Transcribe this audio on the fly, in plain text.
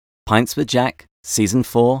Pints with Jack, Season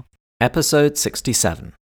 4, Episode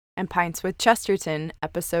 67. And Pints with Chesterton,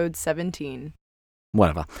 Episode 17.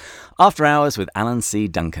 Whatever. After Hours with Alan C.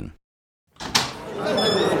 Duncan.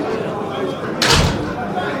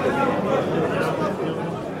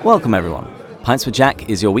 Welcome, everyone. Pints with Jack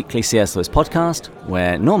is your weekly C.S. Lewis podcast,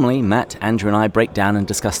 where normally Matt, Andrew and I break down and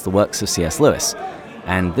discuss the works of C.S. Lewis.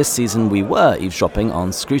 And this season we were eavesdropping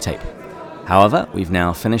on Screwtape. However, we've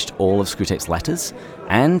now finished all of Screwtape's letters,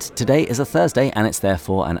 and today is a Thursday, and it's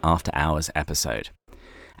therefore an After Hours episode.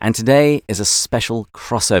 And today is a special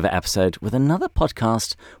crossover episode with another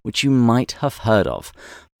podcast which you might have heard of,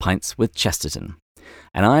 Pints with Chesterton.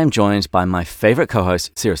 And I am joined by my favourite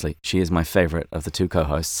co-host, seriously, she is my favourite of the two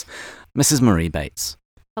co-hosts, Mrs. Marie Bates.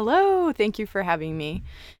 Hello, thank you for having me.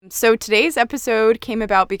 So today's episode came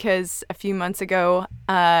about because a few months ago,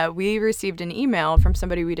 we received an email from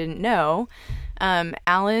somebody we didn't know.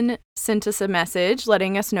 Alan sent us a message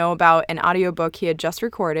letting us know about an audiobook he had just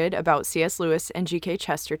recorded about C.S. Lewis and G.K.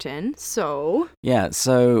 Chesterton. So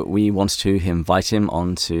we wanted to invite him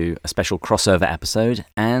onto a special crossover episode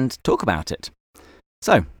and talk about it.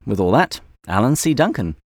 So, with all that, Alan C.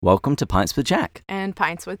 Duncan, welcome to Pints with Jack. And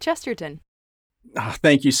Pints with Chesterton. Oh,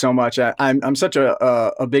 thank you so much. I'm such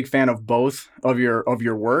a big fan of both of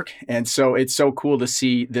your work, and so it's so cool to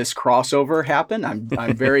see this crossover happen.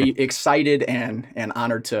 I'm very excited and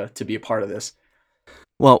honored to be a part of this.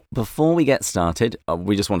 Well, before we get started,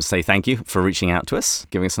 we just want to say thank you for reaching out to us,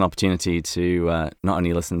 giving us an opportunity to not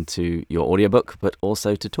only listen to your audiobook, but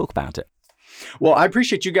also to talk about it. Well, I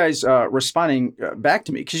appreciate you guys responding back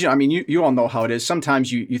to me because, you all know how it is.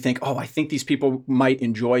 Sometimes you think, oh, I think these people might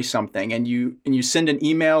enjoy something, and you send an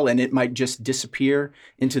email and it might just disappear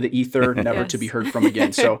into the ether, never to be heard from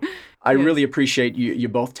again. So I really appreciate you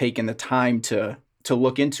both taking the time to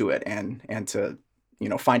look into it and to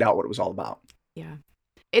find out what it was all about. Yeah.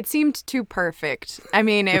 It seemed too perfect. I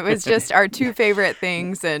mean, it was just our two favorite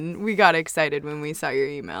things, and we got excited when we saw your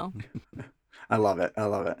email. I love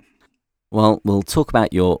it. Well, we'll talk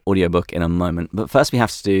about your audiobook in a moment, but first we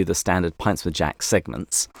have to do the standard Pints with Jack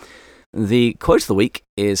segments. The quote of the week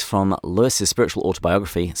is from Lewis's spiritual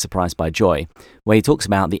autobiography, Surprised by Joy, where he talks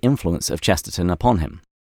about the influence of Chesterton upon him.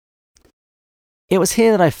 It was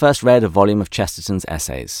here that I first read a volume of Chesterton's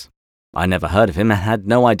essays. I never heard of him and had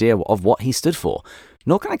no idea of what he stood for,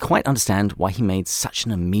 nor can I quite understand why he made such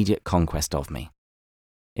an immediate conquest of me.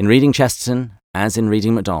 In reading Chesterton, as in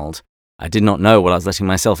reading MacDonald, I did not know what I was letting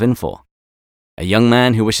myself in for. A young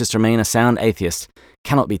man who wishes to remain a sound atheist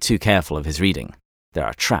cannot be too careful of his reading. There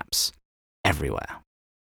are traps everywhere.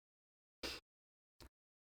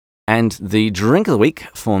 And the drink of the week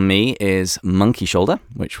for me is Monkey Shoulder,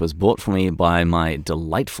 which was bought for me by my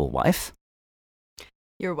delightful wife.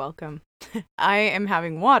 You're welcome. I am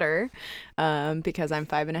having water because I'm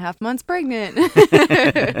 5.5 months pregnant.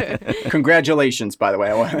 Congratulations, by the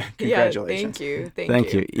way. Congratulations. Yeah,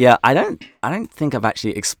 thank you. Yeah, I don't think I've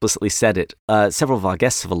actually explicitly said it. Several of our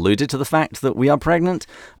guests have alluded to the fact that we are pregnant.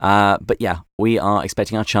 But yeah, we are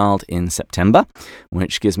expecting our child in September,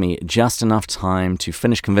 which gives me just enough time to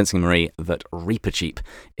finish convincing Marie that Reapercheap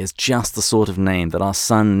is just the sort of name that our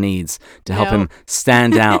son needs to help him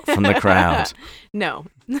stand out from the crowd. No.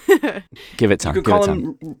 Give it time. You could call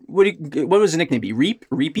him, what was the nickname be?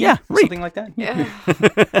 Reapy? Yeah, Reap. Something like that?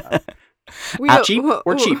 Yeah. Cheap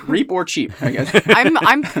or cheap? Reap or cheap, I guess.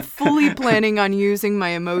 I'm fully planning on using my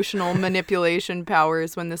emotional manipulation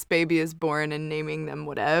powers when this baby is born and naming them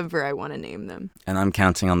whatever I want to name them. And I'm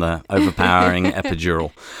counting on the overpowering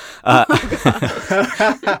epidural.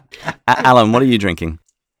 Alan, what are you drinking?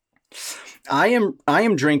 I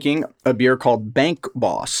am drinking a beer called Bank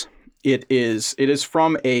Boss. It is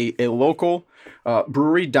from a local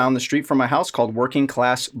brewery down the street from my house called Working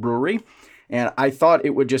Class Brewery. And I thought it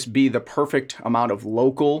would just be the perfect amount of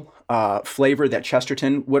local flavor that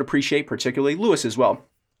Chesterton would appreciate, particularly Lewis as well.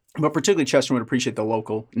 But particularly Chesterton would appreciate the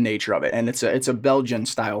local nature of it. And it's a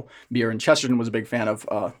Belgian-style beer. And Chesterton was a big fan of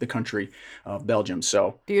the country of Belgium.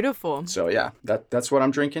 So beautiful. So yeah, that's what I'm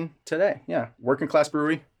drinking today. Yeah, Working Class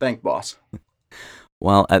Brewery, Bank Boss.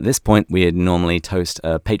 Well, at this point, we'd normally toast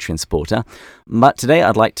a Patreon supporter, but today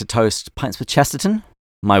I'd like to toast Pints with Chesterton,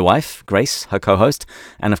 my wife, Grace, her co-host,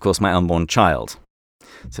 and of course my unborn child.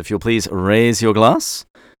 So if you'll please raise your glass.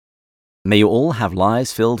 May you all have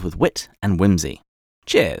lives filled with wit and whimsy.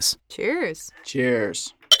 Cheers. Cheers.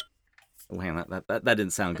 Cheers. Oh, hang on, that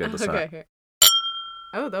didn't sound good. Okay.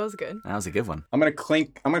 Oh, that was good. That was a good one. I'm gonna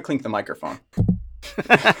clink the microphone.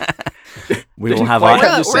 We will have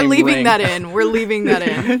We're leaving that in. We're leaving that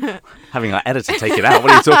in. Having our editor take it out.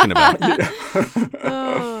 What are you talking about?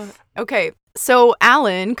 Okay. So,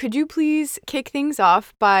 Alan, could you please kick things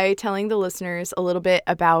off by telling the listeners a little bit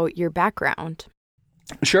about your background?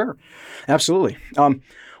 Sure, absolutely.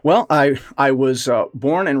 Well, I was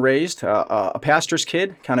born and raised a pastor's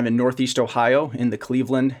kid, kind of in Northeast Ohio, in the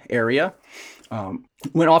Cleveland area.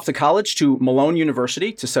 Went off to college to Malone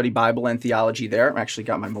University to study Bible and theology there. I actually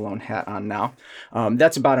got my Malone hat on now.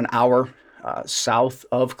 That's about an hour south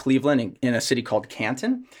of Cleveland in a city called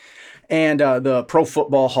Canton. And the Pro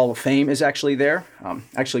Football Hall of Fame is actually there.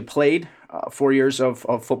 Actually played 4 years of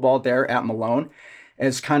football there at Malone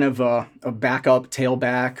as kind of a backup,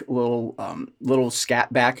 tailback, little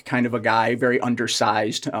scat back kind of a guy, very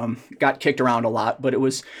undersized. Got kicked around a lot, but it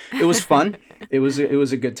was fun. It was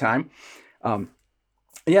a good time.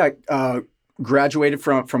 Graduated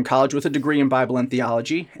from college with a degree in Bible and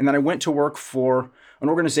theology, and then I went to work for an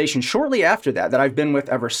organization shortly after that I've been with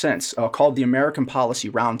ever since, called the American Policy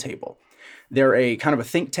Roundtable. They're a kind of a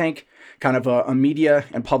think tank, kind of a media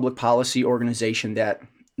and public policy organization that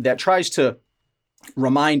tries to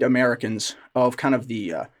remind Americans of kind of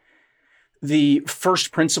the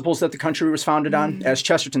first principles that the country was founded on. As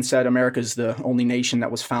Chesterton said, America is the only nation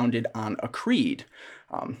that was founded on a creed.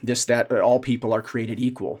 That all people are created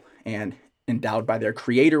equal and endowed by their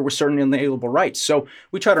creator with certain inalienable rights. So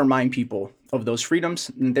we try to remind people of those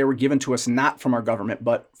freedoms, and they were given to us not from our government,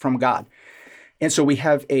 but from God. And so we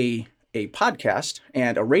have a podcast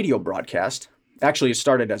and a radio broadcast. Actually, it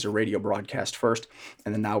started as a radio broadcast first,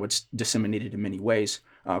 and then now it's disseminated in many ways,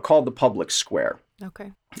 called The Public Square.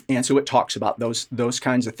 Okay. And so it talks about those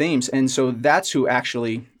kinds of themes. And so that's who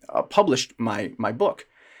actually published my book.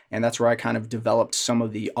 And that's where I kind of developed some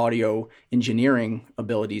of the audio engineering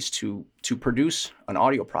abilities to produce an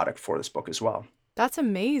audio product for this book as well. That's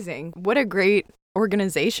amazing. What a great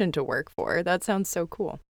organization to work for. That sounds so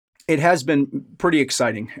cool. It has been pretty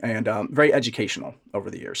exciting and very educational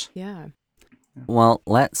over the years. Yeah. Well,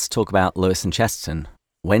 let's talk about Lewis and Chesterton.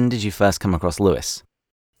 When did you first come across Lewis?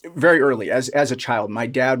 Very early, as a child. My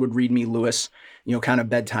dad would read me Lewis, kind of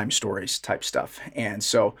bedtime stories type stuff. And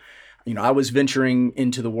so, I was venturing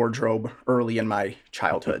into the wardrobe early in my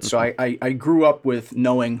childhood. So I grew up with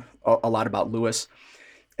knowing a lot about Lewis.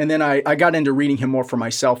 And then I got into reading him more for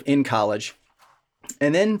myself in college.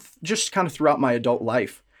 And then just kind of throughout my adult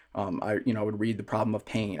life, I would read The Problem of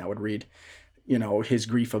Pain. I would read, His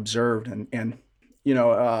Grief Observed and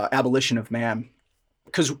Abolition of Man.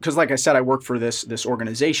 Because like I said, I work for this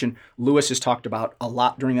organization. Lewis is talked about a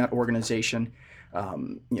lot during that organization,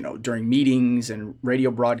 during meetings and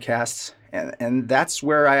radio broadcasts. And that's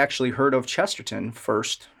where I actually heard of Chesterton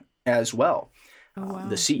first as well. Oh, wow.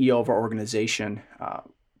 The CEO of our organization,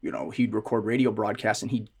 he'd record radio broadcasts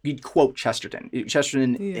and he'd quote Chesterton.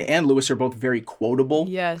 Chesterton and Lewis are both very quotable.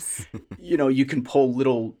 Yes. You can pull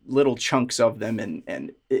little chunks of them,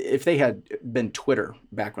 and if they had been Twitter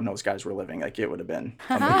back when those guys were living, like it would have been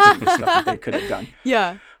amazing stuff that they could have done.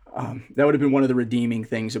 Yeah. That would have been one of the redeeming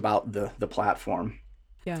things about the platform.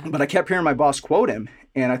 Yeah. But I kept hearing my boss quote him,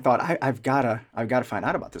 and I thought I've got to find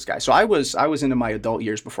out about this guy. So I was into my adult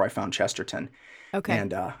years before I found Chesterton. Okay.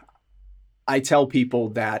 And I tell people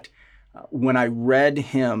that when I read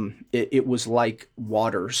him, it was like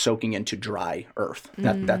water soaking into dry earth.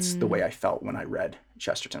 That's the way I felt when I read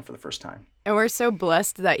Chesterton for the first time. And we're so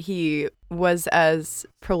blessed that he was as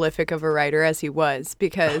prolific of a writer as he was,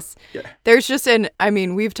 because there's just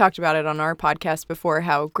we've talked about it on our podcast before,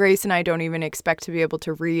 how Grace and I don't even expect to be able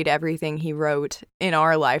to read everything he wrote in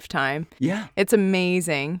our lifetime. Yeah. It's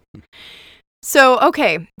amazing. So,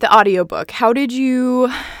 okay, the audiobook. How did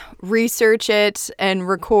you research it and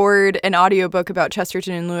record an audiobook about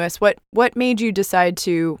Chesterton and Lewis? What made you decide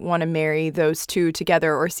to want to marry those two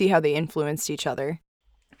together or see how they influenced each other?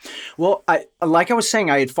 Well, I was saying,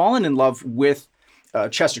 I had fallen in love with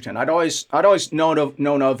Chesterton. I'd always known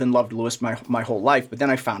of and loved Lewis my whole life, but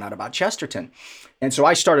then I found out about Chesterton. And so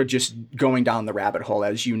I started just going down the rabbit hole.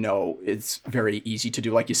 As you know, it's very easy to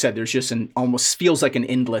do. Like you said, there's just almost feels like an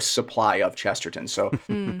endless supply of Chesterton. So,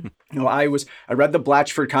 I read the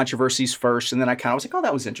Blatchford Controversies first, and then I kind of was like, oh,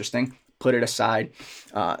 that was interesting. Put it aside.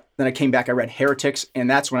 Then I came back, I read Heretics, and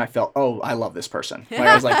that's when I felt, oh, I love this person. Like,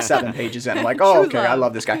 I was like 7 pages in. I'm like, oh, okay, I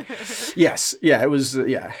love this guy. Yes. Yeah, it was,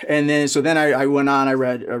 yeah. And then, I went on, I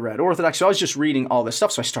read Orthodox. So I was just reading all this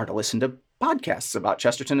stuff. So I started to listen to podcasts about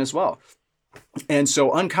Chesterton as well. And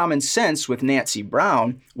so Uncommon Sense with Nancy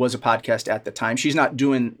Brown was a podcast at the time. She's not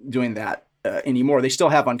doing that anymore. They still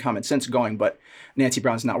have Uncommon Sense going, but Nancy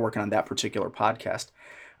Brown's not working on that particular podcast.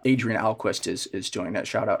 Adrian Alquist is doing that.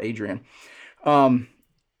 Shout out, Adrian. And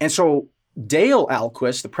so Dale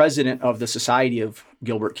Alquist, the president of the Society of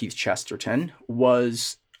Gilbert Keith Chesterton,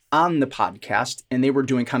 was on the podcast, and they were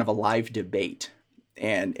doing kind of a live debate.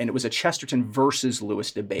 And it was a Chesterton versus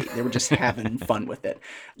Lewis debate. They were just having fun with it.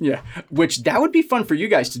 Yeah, which that would be fun for you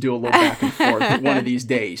guys to do a little back and forth one of these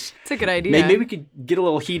days. It's a good idea. Maybe we could get a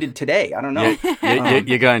little heated today. I don't know.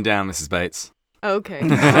 You're going down, Mrs. Bates. Okay.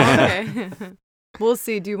 Okay. We'll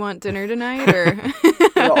see. Do you want dinner tonight or?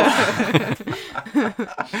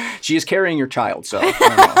 She is carrying your child, so I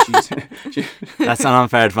don't know. That's an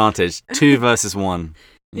unfair advantage. 2 versus 1.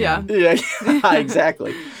 Yeah. Yeah,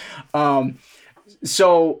 exactly.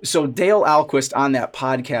 So Dale Alquist on that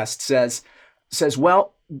podcast says,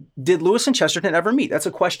 well, did Lewis and Chesterton ever meet? That's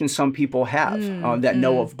a question some people have that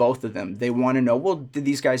know of both of them. They want to know, well, did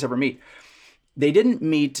these guys ever meet? They didn't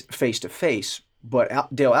meet face to face,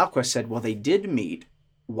 but Dale Alquist said, well, they did meet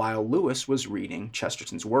while Lewis was reading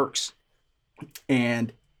Chesterton's works.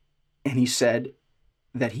 And he said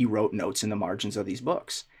that he wrote notes in the margins of these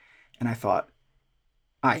books. And I thought,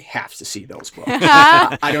 I have to see those books.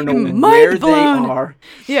 I don't know where they are.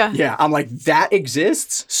 Yeah. Yeah. I'm like, that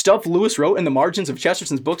exists? Stuff Lewis wrote in the margins of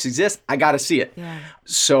Chesterton's books exists? I got to see it. Yeah.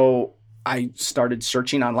 So I started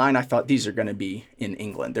searching online. I thought these are going to be in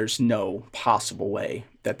England. There's no possible way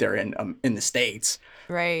that they're in the States.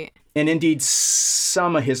 Right. And indeed,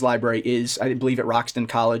 some of his library is, I believe, at Roxton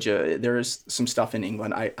College. There is some stuff in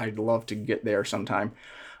England. I'd love to get there sometime.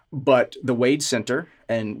 But the Wade Center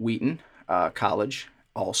and Wheaton College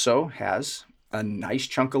also has a nice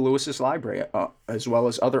chunk of Lewis's library, as well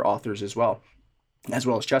as other authors as well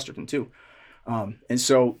as Chesterton too. And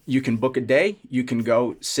so you can book a day, you can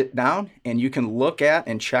go sit down, and you can look at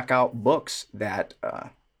and check out books that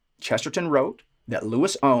Chesterton wrote, that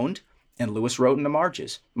Lewis owned, and Lewis wrote in the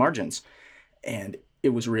margins. And it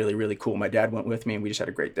was really, really cool. My dad went with me, and we just had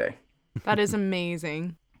a great day. That is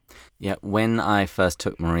amazing. Yeah, when I first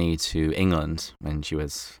took Marie to England, when she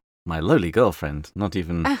was my lowly girlfriend, not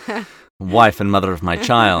even wife and mother of my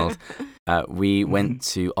child, we went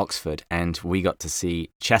to Oxford and we got to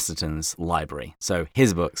see Chesterton's library. So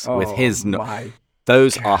his books with his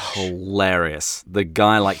those are hilarious. The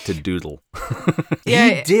guy liked to doodle. Yeah,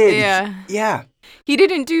 he did. Yeah. He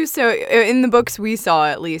didn't do so, in the books we saw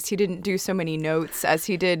at least, he didn't do so many notes as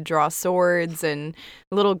he did draw swords and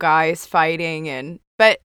little guys fighting.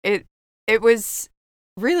 But it was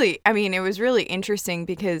really, it was really interesting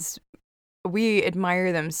because we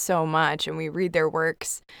admire them so much and we read their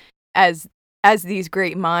works as these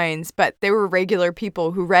great minds, but they were regular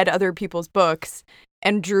people who read other people's books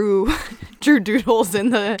and drew doodles in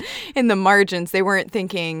the margins. They weren't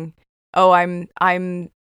thinking, oh, I'm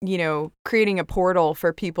creating a portal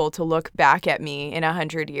for people to look back at me in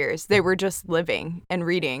 100 years. They were just living and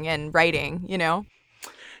reading and writing,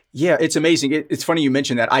 Yeah, it's amazing. It's funny you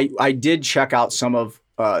mentioned that. I did check out some of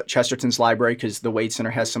Chesterton's library because the Wade Center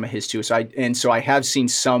has some of his too. So I have seen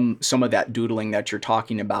some of that doodling that you're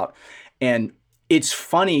talking about. And it's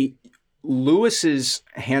funny, Lewis's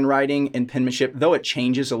handwriting and penmanship, though it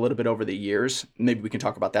changes a little bit over the years, maybe we can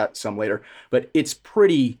talk about that some later, but it's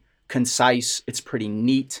pretty concise. It's pretty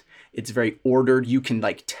neat. It's very ordered. You can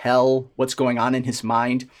tell what's going on in his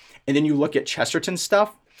mind. And then you look at Chesterton's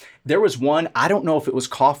stuff. There was one, I don't know if it was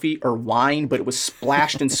coffee or wine, but it was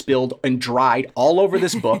splashed and spilled and dried all over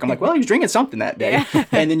this book. I'm like, well, he was drinking something that day. Yeah.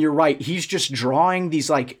 And then you're right. He's just drawing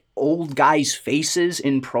these old guys' faces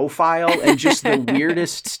in profile and just the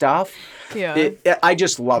weirdest stuff. Yeah. I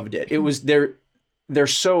just loved it. It was they're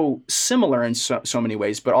so similar in so many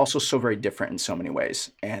ways, but also so very different in so many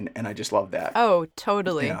ways. And I just love that. Oh,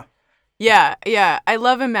 totally. Yeah. I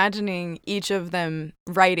love imagining each of them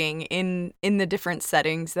writing in the different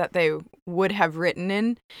settings that they would have written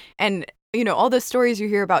in. And, all the stories you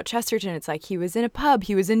hear about Chesterton, it's like he was in a pub,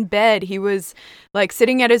 he was in bed, he was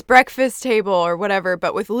sitting at his breakfast table or whatever.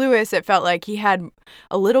 But with Lewis, it felt like he had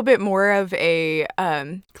a little bit more of a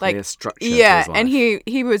clear structure. Yeah, and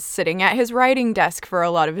he was sitting at his writing desk for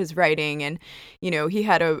a lot of his writing, and he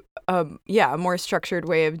had a more structured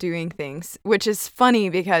way of doing things, which is funny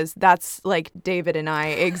because that's like David and I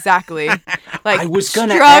exactly. I was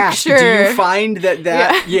gonna ask, do you find that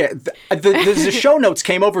the show notes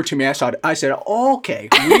came over to me. I said, oh, okay,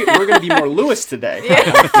 we're gonna be more Lewis today.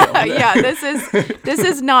 Yeah, this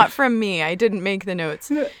is not from me. I didn't make the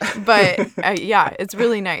notes, but it's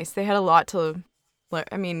really nice. They had a lot to.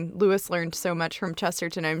 Lewis learned so much from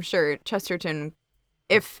Chesterton. I'm sure Chesterton,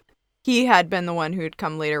 if he had been the one who had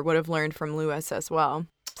come later, would have learned from Lewis as well.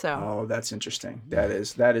 So. Oh, that's interesting. That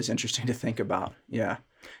is interesting to think about. Yeah.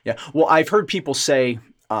 Well, I've heard people say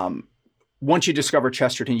once you discover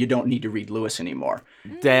Chesterton, you don't need to read Lewis anymore.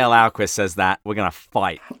 Dale Alquist says that. We're going to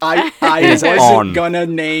fight. I Is on. wasn't gonna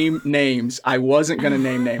name names. I wasn't gonna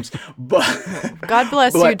name names, but God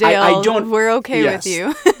bless but you, Dale. I don't. We're okay Yes. with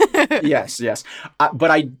you. Yes.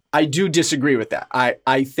 But I do disagree with that.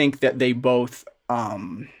 I think that they both,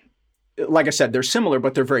 like I said, they're similar,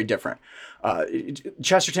 but they're very different.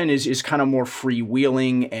 Chesterton is kind of more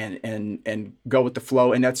freewheeling and go with the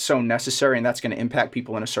flow, and that's so necessary, and that's going to impact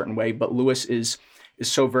people in a certain way. But Lewis is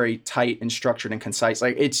so very tight and structured and concise.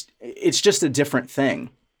 Like it's just a different thing.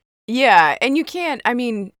 Yeah, and you can't, I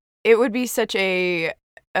mean, it would be such a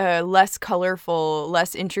less colorful,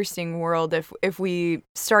 less interesting world if we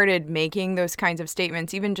started making those kinds of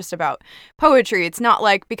statements, even just about poetry. It's not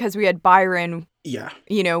like because we had Byron, Yeah.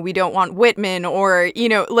 we don't want Whitman, or,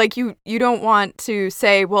 like you don't want to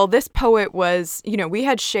say, well, this poet was, we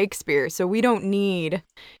had Shakespeare, so we don't need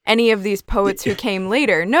any of these poets who came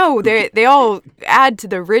later. No, they all add to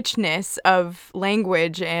the richness of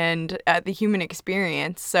language and the human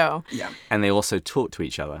experience. So Yeah. And they also talk to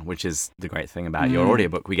each other, which is the great thing about your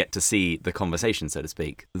audiobook. We get to see the conversation, so to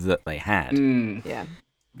speak, that they had. yeah.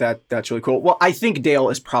 That's really cool. Well, I think Dale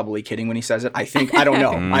is probably kidding when he says it. I don't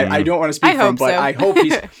know. I don't want to speak I for him, hope but so. I hope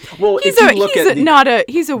he's. Well, if you look at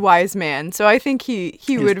he's a wise man, so I think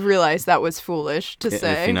he would realize that was foolish to If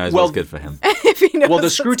say. he knows Well, what's good for him. If he knows well, the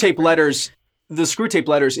what's- Screw Tape Letters. The Screw Tape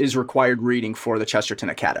Letters is required reading for the Chesterton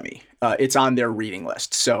Academy. It's on their reading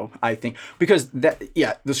list. So I think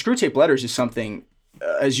the Screw Tape Letters is something,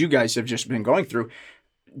 as you guys have just been going through,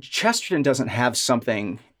 Chesterton doesn't have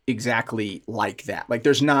something exactly like that. Like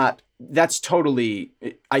that's totally,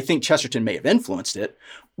 I think Chesterton may have influenced it,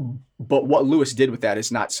 but what Lewis did with that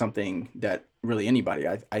is not something that really anybody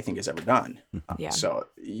I think has ever done. Yeah. So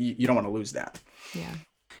you don't want to lose that. Yeah.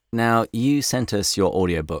 Now, you sent us your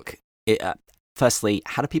audiobook. Firstly,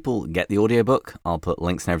 how do people get the audiobook? I'll put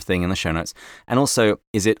links and everything in the show notes. And also,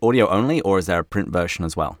 is it audio only or is there a print version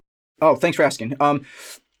as well? Oh, thanks for asking.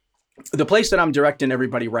 The place that I'm directing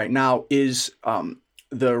everybody right now is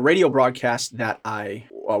the radio broadcast that I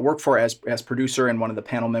work for as producer and one of the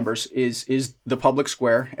panel members is the Public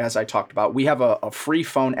Square, as I talked about. We have a free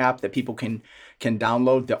phone app that people can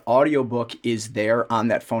download. The audiobook is there on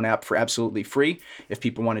that phone app for absolutely free if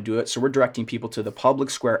people want to do it. So we're directing people to the Public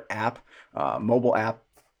Square app, mobile app,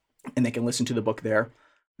 and they can listen to the book there.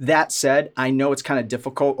 That said, I know it's kind of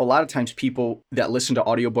difficult. A lot of times people that listen to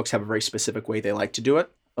audiobooks have a very specific way they like to do it,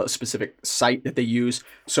 a specific site that they use.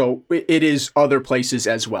 So it is other places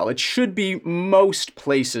as well. It should be most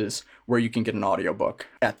places where you can get an audiobook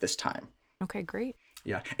at this time. Okay, great.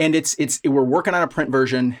 Yeah. And we're working on a print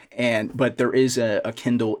version, but there is a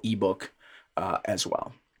Kindle ebook as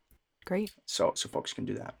well. Great. So folks can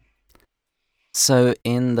do that. So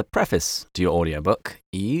in the preface to your audiobook,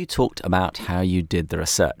 you talked about how you did the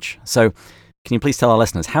research. So can you please tell our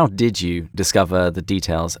listeners, how did you discover the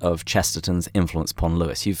details of Chesterton's influence upon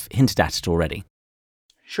Lewis? You've hinted at it already.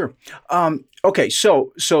 Sure. Okay.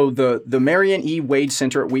 So the Marion E. Wade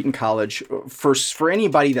Center at Wheaton College, for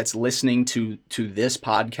anybody that's listening to this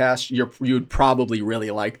podcast, you'd probably really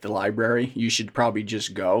like the library. You should probably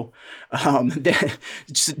just go.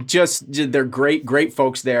 They're great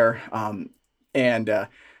folks there.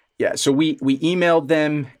 So we emailed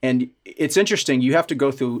them, and it's interesting. You have to go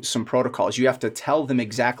through some protocols. You have to tell them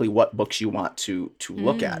exactly what books you want to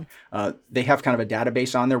look at. They have kind of a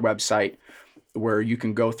database on their website where you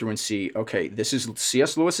can go through and see, okay, this is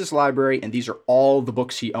C.S. Lewis's library, and these are all the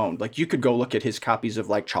books he owned. Like you could go look at his copies of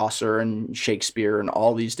like Chaucer and Shakespeare, and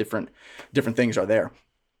all these different things are there.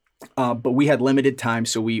 But we had limited time,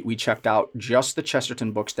 so we checked out just the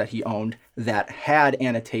Chesterton books that he owned that had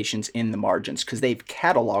annotations in the margins, because they've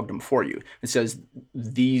cataloged them for you. It says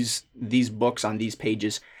these books on these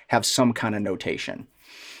pages have some kind of notation.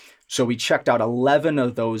 So we checked out 11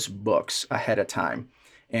 of those books ahead of time,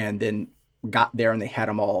 and then got there and they had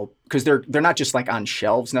them all, because they're not just like on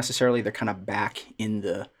shelves necessarily. They're kind of back in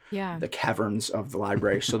the caverns of the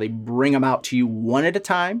library. So they bring them out to you one at a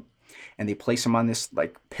time. And they place them on this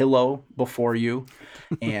like pillow before you,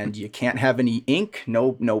 and you can't have any ink,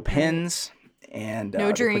 no pens, and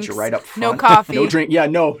no drinks, put you right up front. No coffee, no drink. Yeah,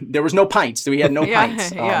 no, there was no pints. So we had no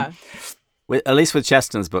pints. At least with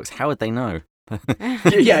Chesterton's books, how would they know?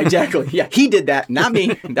 Yeah, exactly. Yeah, he did that, not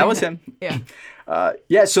me. That was him.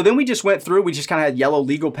 Yeah. So then we just went through. We just kind of had yellow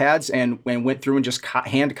legal pads and went through and just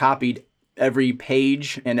hand copied every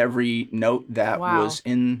page and every note that was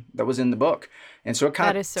in the book. And so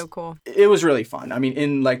that is so cool. It was really fun. I mean,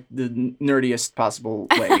 in like the nerdiest possible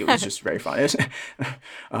way, it was just very fun. So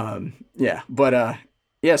and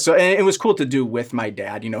it was cool to do with my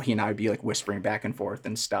dad. You know, he and I would be like whispering back and forth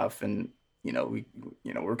and stuff. And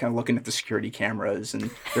we're kind of looking at the security cameras, and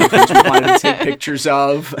there were things we wanted to take pictures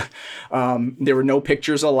of. There were no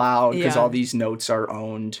pictures allowed because all these notes are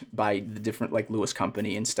owned by the different like Lewis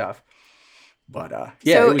Company and stuff. But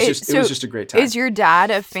it was just a great time. Is your dad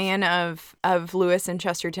a fan of Lewis and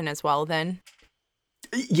Chesterton as well then?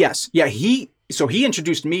 Yes. Yeah, he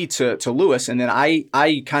introduced me to Lewis, and then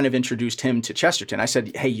I kind of introduced him to Chesterton. I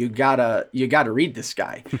said, "Hey, you gotta read this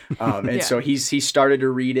guy," and so he started to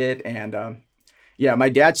read it, and my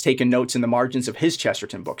dad's taking notes in the margins of his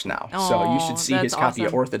Chesterton books now. So you should see his copy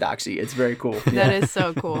of Orthodoxy. It's very cool. That is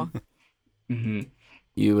so cool. Mm-hmm.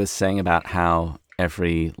 You were saying about how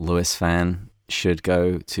every Lewis fan should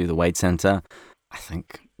go to the Wade Center. I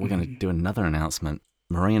think we're going to do another announcement.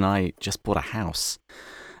 Marie and I just bought a house.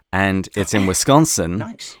 And it's in Wisconsin,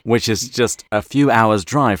 nice. Which is just a few hours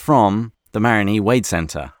drive from the Marion E. Wade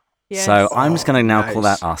Center. Yes. So I'm just going to now call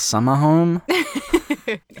that our summer home.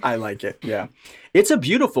 I like it. Yeah, it's a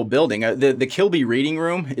beautiful building. The Kilby Reading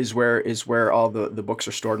Room is where all the books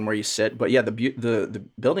are stored and where you sit. But yeah, the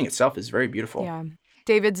building itself is very beautiful. Yeah.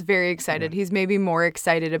 David's very excited. He's maybe more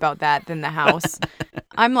excited about that than the house.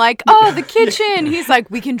 I'm like, oh, the kitchen. He's like,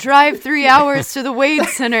 we can drive 3 hours to the Wade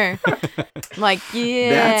Center. I'm like, yeah.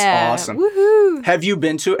 That's awesome. Woohoo. Have you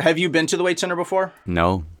been to the Wade Center before?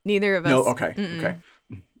 No. Neither of us. No. Okay. Mm-mm. Okay.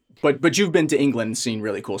 But you've been to England and seen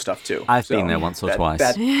really cool stuff too. I've been there once or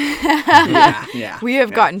twice. Yeah. We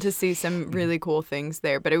have gotten to see some really cool things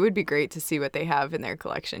there, but it would be great to see what they have in their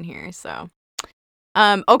collection here. So,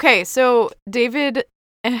 okay, so David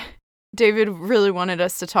really wanted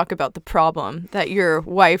us to talk about the problem that your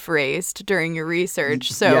wife raised during your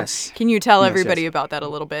research. So, yes. Can you tell everybody about that a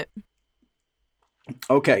little bit?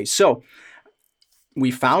 Okay, so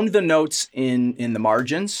we found the notes in the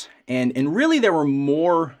margins, and really there were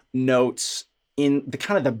more notes in the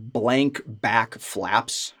kind of the blank back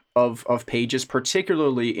flaps of pages,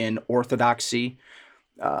 particularly in Orthodoxy.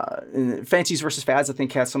 Fancies versus Fads, I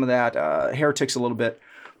think, had some of that. Heretics a little bit.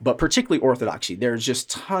 But particularly Orthodoxy, there's just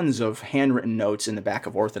tons of handwritten notes in the back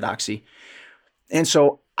of Orthodoxy. And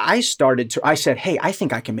so I said, hey, I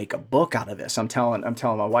think I can make a book out of this. I'm telling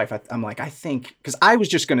my wife, I'm like, I think, because I always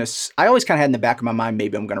kind of had in the back of my mind,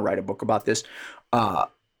 maybe I'm going to write a book about this.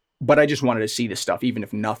 But I just wanted to see this stuff, even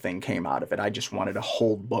if nothing came out of it. I just wanted to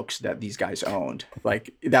hold books that these guys owned.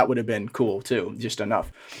 Like, that would have been cool too, just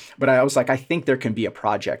enough. But I was like, I think there can be a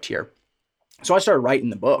project here. So I started writing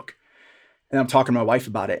the book. And I'm talking to my wife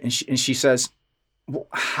about it, and she says, well,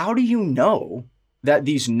 how do you know that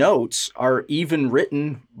these notes are even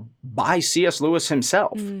written by C.S. Lewis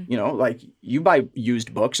himself? You know, like, you buy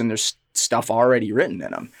used books and there's stuff already written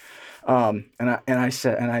in them. I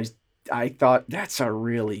thought that's a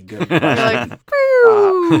really good question.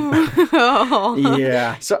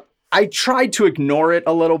 Yeah. So I tried to ignore it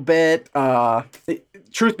a little bit.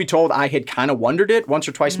 Truth be told, I had kind of wondered it once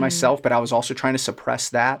or twice myself, but I was also trying to suppress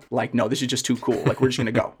that. Like, no, this is just too cool. Like, we're just going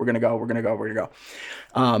to go. We're going to go.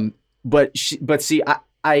 But see,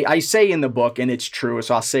 I say in the book, and it's true,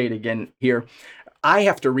 so I'll say it again here. I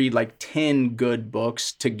have to read like 10 good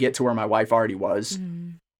books to get to where my wife already was.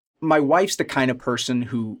 My wife's the kind of person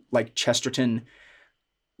who, like, Chesterton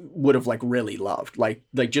would have, like, really loved. Like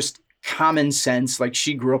just common sense. Like,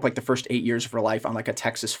 she grew up, like, the first 8 years of her life on, like, a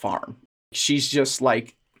Texas farm. She's just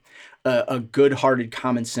like a good-hearted,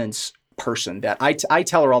 common sense person that I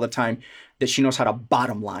tell her all the time that she knows how to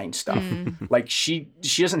bottom line stuff. Like, she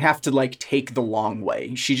doesn't have to, like, take the long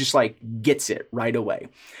way. She just, like, gets it right away.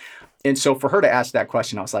 And so for her to ask that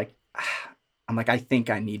question, I was like, I think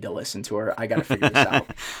I need to listen to her. I got to figure this out.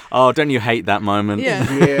 Oh, don't you hate that moment? Yeah.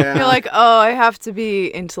 You're like, oh, I have to be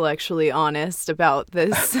intellectually honest about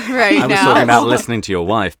this now. I was talking about listening to your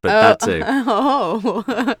wife, but that too.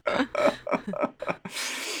 Oh.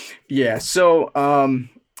 Yeah. So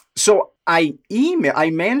I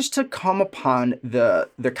managed to come upon the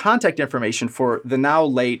contact information for the now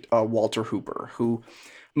late Walter Hooper, who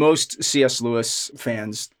most C.S. Lewis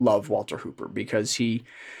fans love Walter Hooper because he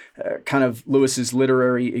kind of Lewis's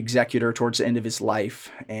literary executor towards the end of his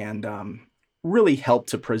life, and really helped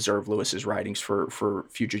to preserve Lewis's writings for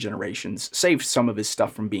future generations, saved some of his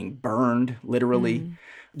stuff from being burned, literally.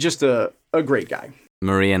 Just a great guy.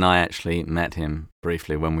 Marie and I actually met him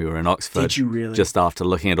briefly when we were in Oxford. Did you really? Just after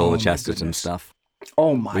looking at all the Chesterton stuff.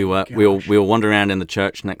 Oh my God. We were wandering around in the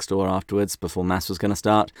church next door afterwards before Mass was going to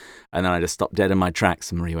start, and then I just stopped dead in my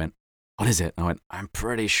tracks, and Marie went, "What is it?" I went, "I'm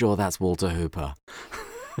pretty sure that's Walter Hooper."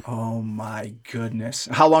 Oh my goodness.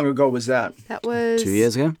 How long ago was that? That was 2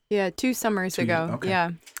 years ago? Yeah, 2 summers ago. Okay.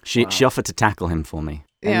 Yeah. She offered to tackle him for me.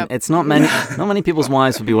 And Yeah. it's not many people's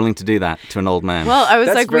wives would be willing to do that to an old man. Well, I was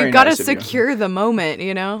That's like, very we've got to nice of you. secure the moment,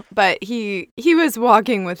 you know? But he was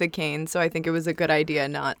walking with a cane, so I think it was a good idea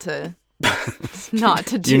not to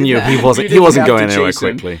do you knew that. he You wasn't didn't have going to anywhere chase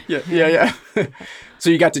him. quickly. Yeah. So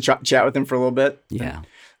you got to chat with him for a little bit? Yeah.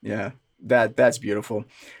 Yeah, that's beautiful.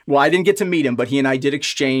 Well, I didn't get to meet him, but he and I did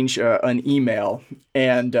exchange an email.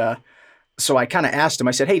 And so I kind of asked him,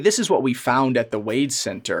 I said, hey, this is what we found at the Wade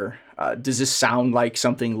Center. Does this sound like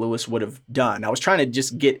something Lewis would have done? I was trying to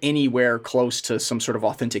just get anywhere close to some sort of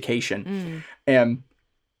authentication. And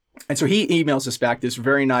so he emails us back this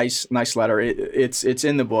very nice letter. It's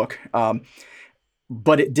in the book,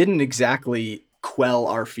 but it didn't exactly quell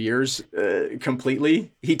our fears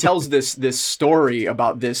completely. He tells this story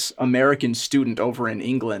about this American student over in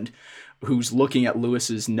England who's looking at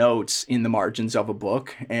Lewis's notes in the margins of a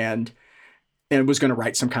book and was going to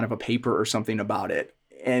write some kind of a paper or something about it.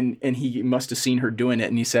 And he must have seen her doing it.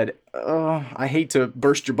 And he said, oh, I hate to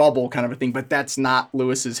burst your bubble kind of a thing, but that's not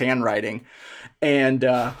Lewis's handwriting. And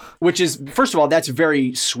which is, first of all, that's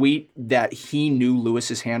very sweet that he knew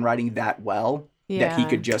Lewis's handwriting that well. That he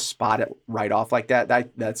could just spot it right off like that.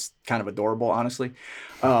 That's kind of adorable, honestly.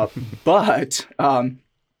 But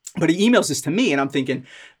he emails this to me, and I'm thinking,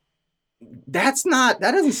 that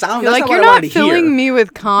doesn't sound. You're That's like, not you're what I not wanted to filling hear. me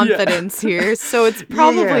with confidence here, so it's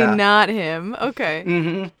probably Yeah. not him. Okay.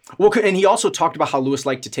 Mm-hmm. Well, and he also talked about how Lewis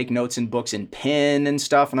liked to take notes in books in pen and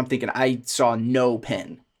stuff, and I'm thinking, I saw no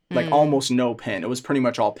pen. Like almost no pen. It was pretty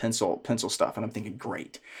much all pencil stuff. And I'm thinking,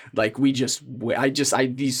 great. Like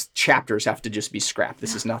these chapters have to just be scrapped.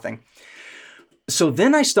 This is nothing. So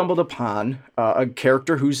then I stumbled upon a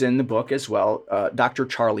character who's in the book as well, Dr.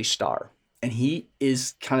 Charlie Starr. And he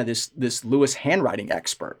is kind of this Lewis handwriting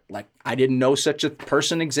expert. Like I didn't know such a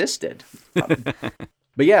person existed. But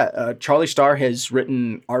yeah, Charlie Starr has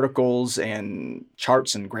written articles and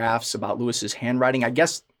charts and graphs about Lewis's handwriting. I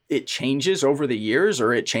guess it changes over the years,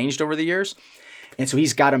 or it changed over the years. And so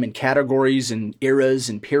he's got them in categories and eras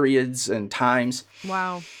and periods and times.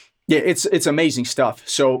 Wow. Yeah, it's amazing stuff.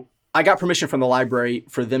 So I got permission from the library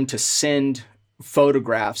for them to send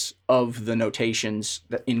photographs of the notations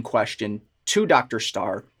in question to Dr.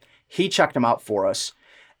 Starr. He checked them out for us,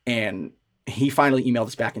 and he finally emailed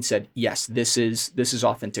us back and said, yes, this is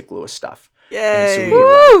authentic Lewis stuff. Yay! So we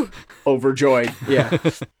were overjoyed. Yeah.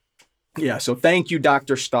 Yeah, so thank you,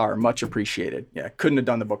 Dr. Starr. Much appreciated. Yeah, couldn't have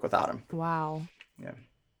done the book without him. Wow. Yeah.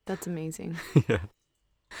 That's amazing.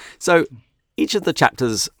 So each of the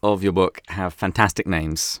chapters of your book have fantastic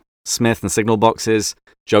names. Smith and Signal Boxes,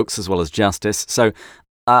 Jokes as well as Justice. So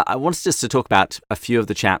I wanted just to talk about a few of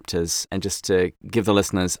the chapters and just to give the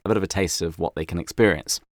listeners a bit of a taste of what they can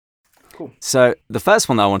experience. Cool. So the first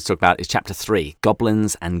one that I want to talk about is chapter 3,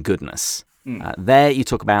 Goblins and Goodness. There you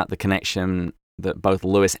talk about the connection that both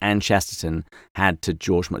Lewis and Chesterton had to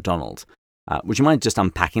George MacDonald. Would you mind just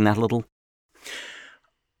unpacking that a little?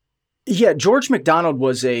 Yeah, George MacDonald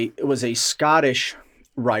was a Scottish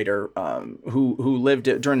writer who lived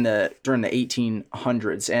during the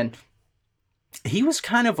 1800s, and he was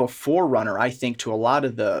kind of a forerunner, I think, to a lot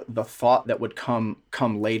of the thought that would come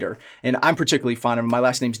later. And I'm particularly fond of him. My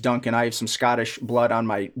last name's Duncan. I have some Scottish blood on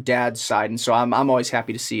my dad's side, and so I'm always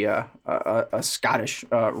happy to see a Scottish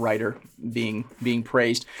writer being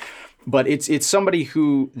praised. But it's somebody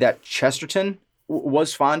that Chesterton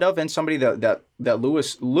was fond of, and somebody that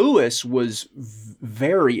Lewis was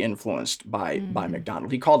very influenced by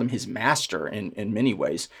MacDonald. He called him his master in many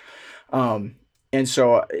ways, and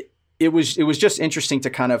so. It was just interesting to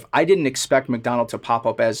kind of, I didn't expect MacDonald to pop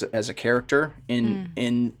up as a character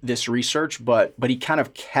in this research, but he kind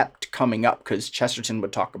of kept coming up because Chesterton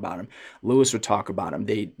would talk about him, Lewis would talk about him.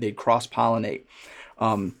 They'd cross-pollinate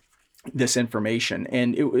this information,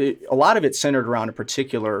 and a lot of it centered around a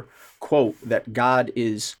particular quote that God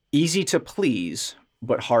is easy to please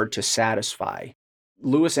but hard to satisfy.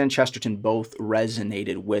 Lewis and Chesterton both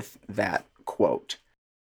resonated with that quote.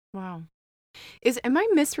 Wow. Am I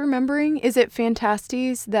misremembering? Is it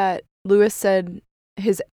Phantastes that Lewis said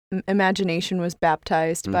his imagination was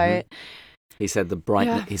baptized by it? He said the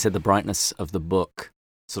brightness of the book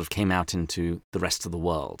sort of came out into the rest of the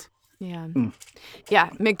world. Yeah. Yeah,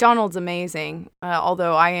 MacDonald's amazing.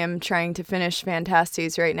 Although I am trying to finish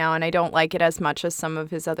Phantastes right now, and I don't like it as much as some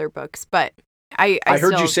of his other books, but I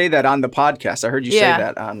heard you say that on the podcast. I heard you say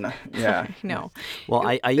that on No. Well,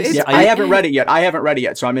 I haven't read it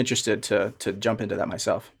yet. So I'm interested to jump into that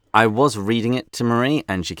myself. I was reading it to Marie,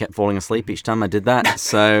 and she kept falling asleep each time I did that.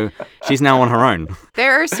 So she's now on her own.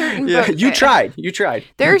 There are certain books. You tried.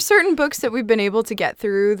 There are certain books that we've been able to get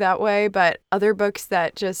through that way, but other books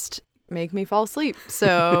that just make me fall asleep.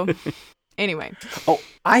 So Anyway. Oh,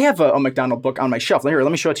 I have a MacDonald book on my shelf. Here,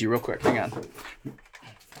 let me show it to you real quick. Hang on.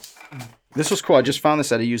 This was cool. I just found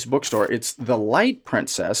this at a used bookstore. It's The Light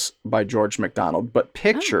Princess by George MacDonald, but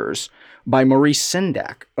pictures by Maurice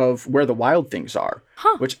Sendak of Where the Wild Things Are,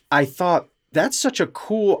 which I thought that's such a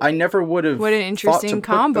cool. I never would have. What an interesting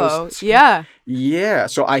combo. Those, yeah. Yeah.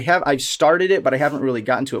 So I've started it, but I haven't really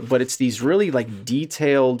gotten to it. But it's these really like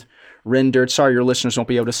detailed rendered. Sorry, your listeners won't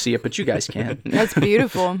be able to see it, but you guys can. That's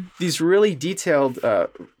beautiful. These really detailed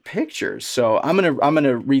pictures. So I'm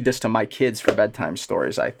gonna read this to my kids for bedtime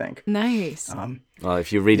stories, I think. Nice. Well,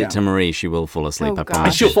 if you read it to Marie, she will fall asleep. I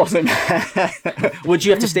promise. She'll fall asleep. Would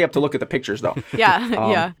you have to stay up to look at the pictures though? Yeah,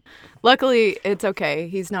 yeah. Luckily, it's okay.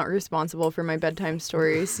 He's not responsible for my bedtime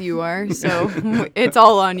stories. You are, so it's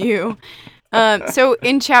all on you. So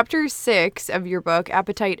in chapter 6 of your book,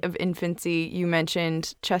 Appetite of Infancy, you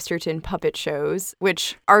mentioned Chesterton puppet shows,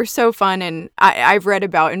 which are so fun and I've read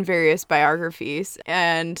about in various biographies.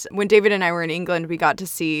 And when David and I were in England, we got to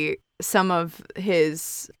see some of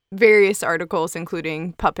his various articles,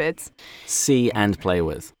 including puppets. See and play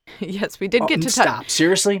with. Yes, we did get to touch. Stop.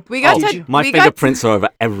 Seriously? We got my fingerprints are over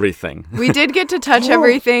everything. We did get to touch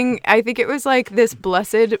everything. I think it was like this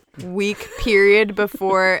blessed week-long period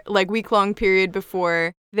before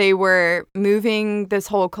they were moving this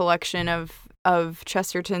whole collection of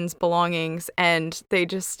Chesterton's belongings, and they're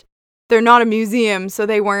not a museum, so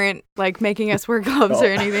they weren't like making us wear gloves or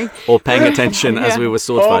anything. Or paying attention as we were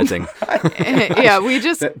sword fighting. Yeah, we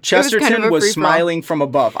just... Chesterton was smiling from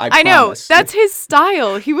above, I know, that's his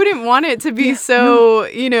style. He wouldn't want it to be so,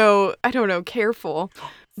 I don't know, careful.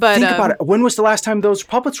 But think about it. When was the last time those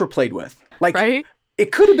puppets were played with? Like, right?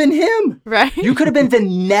 It could have been him. Right. You could have been the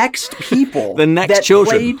next people. The next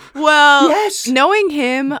children. Well, yes. Knowing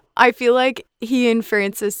him, I feel like he and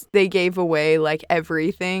Francis, they gave away like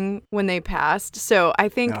everything when they passed. So I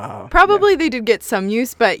think probably they did get some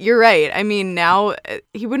use, but you're right. I mean, now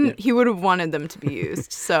he would have wanted them to be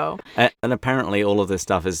used. So and apparently all of this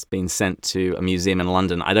stuff has been sent to a museum in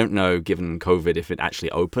London. I don't know, given COVID, if it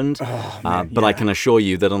actually opened, but I can assure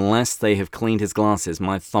you that unless they have cleaned his glasses,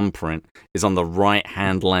 my thumbprint is on the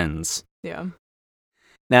right-hand lens. Yeah.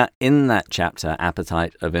 Now, in that chapter,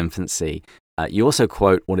 Appetite of Infancy, you also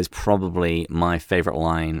quote what is probably my favorite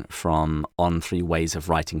line from On 3 Ways of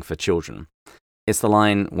Writing for Children. It's the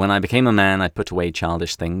line, "When I became a man, I put away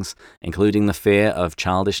childish things, including the fear of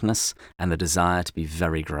childishness and the desire to be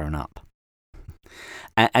very grown up."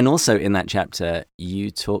 And also in that chapter,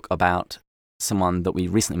 you talk about someone that we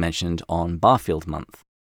recently mentioned on Barfield Month,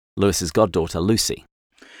 Lewis's goddaughter, Lucy.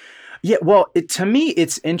 Yeah, well, to me,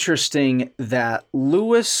 it's interesting that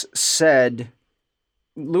Lewis was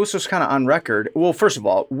kind of on record. Well, first of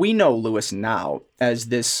all, we know Lewis now as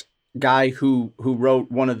this guy who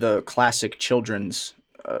wrote one of the classic children's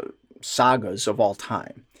sagas of all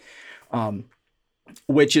time,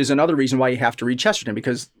 which is another reason why you have to read Chesterton,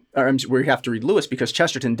 we have to read Lewis, because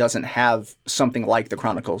Chesterton doesn't have something like the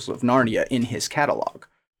Chronicles of Narnia in his catalog.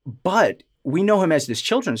 But we know him as this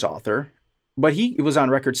children's author. But he was on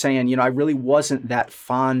record saying, I really wasn't that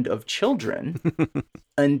fond of children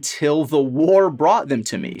until the war brought them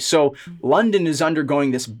to me. So London is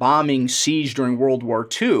undergoing this bombing siege during World War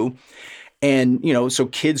II. And, so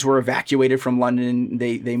kids were evacuated from London.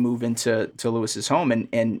 They move into Lewis's home.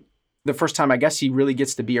 And the first time, I guess, he really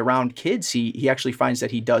gets to be around kids, he actually finds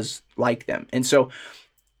that he does like them. And so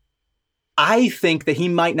I think that he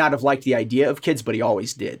might not have liked the idea of kids, but he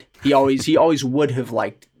always did. He always would have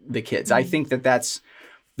liked the kids. I think that's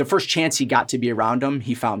the first chance he got to be around them,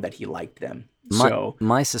 he found that he liked them.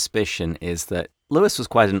 My suspicion is that Lewis was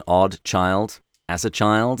quite an odd child as a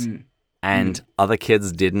child, and other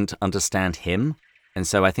kids didn't understand him. And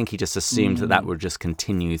so I think he just assumed that would just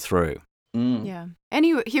continue through. Yeah. And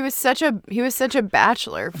he was such a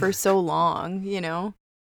bachelor for so long,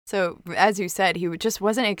 So as you said, he just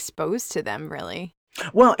wasn't exposed to them really.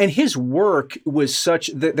 Well, and his work was such,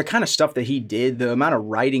 the kind of stuff that he did, the amount of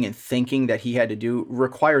writing and thinking that he had to do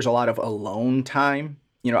requires a lot of alone time.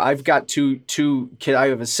 I've got two kids. I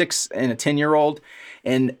have a 6 and a 10-year-old,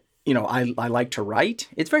 and, I like to write.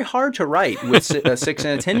 It's very hard to write with a 6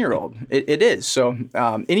 and a 10-year-old. It is. So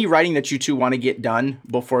any writing that you two want to get done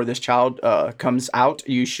before this child comes out,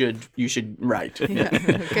 you should write. Yeah.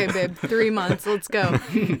 Okay, babe. 3 months. Let's go.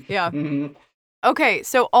 Yeah. Mm-hmm. Okay,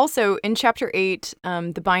 so also in Chapter 8,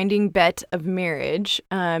 The Binding Bet of Marriage,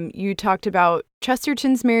 you talked about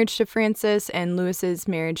Chesterton's marriage to Frances and Lewis's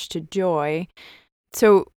marriage to Joy.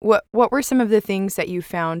 So what were some of the things that you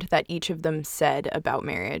found that each of them said about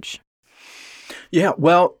marriage? Yeah,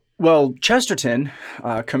 well, Chesterton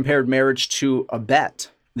compared marriage to a bet.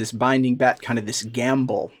 this binding bet, kind of this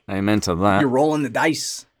gamble. Amen to that. You're rolling the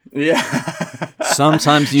dice. Yeah.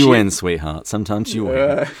 Sometimes you win, sweetheart. Sometimes you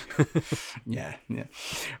win. Yeah.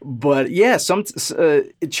 But yeah,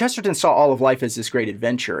 Chesterton saw all of life as this great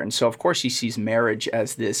adventure, and so of course he sees marriage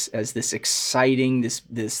as this exciting,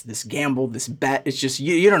 this gamble, this bet. It's just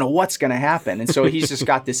you don't know what's going to happen, and so he's just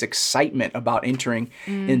got this excitement about entering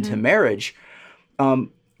into marriage.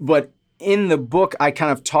 But in the book, I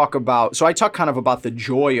talk about the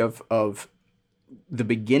joy of the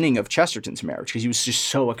beginning of Chesterton's marriage, because he was just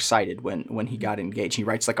so excited when he got engaged. He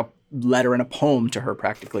writes like a letter and a poem to her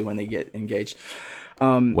practically when they get engaged.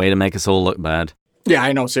 Way to make us all look bad. Yeah,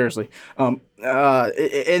 I know, seriously. And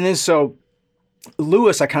then so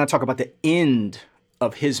Lewis, I kind of talk about the end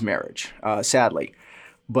of his marriage, sadly.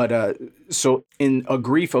 But so in A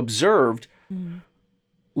Grief Observed,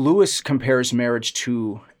 Lewis compares marriage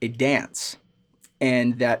to a dance,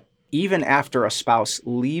 and that even after a spouse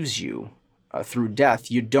leaves you through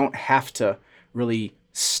death, you don't have to really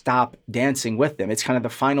stop dancing with them. It's kind of the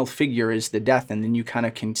final figure is the death, and then you kind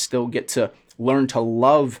of can still get to learn to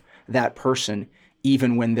love that person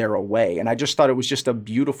even when they're away. And I just thought it was just a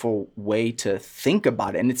beautiful way to think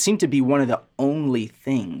about it. And it seemed to be one of the only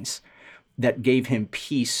things that gave him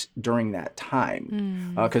peace during that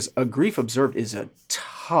time. Because A Grief Observed is a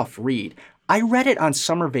tough read. I read it on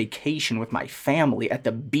summer vacation with my family at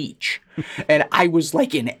the beach, and I was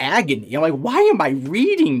like in agony. I'm like, why am I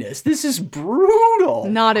reading this? This is brutal.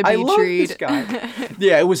 Not a beach I love read. This guy.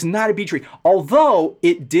 Yeah, it was not a beach read. Although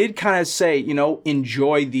it did kind of say,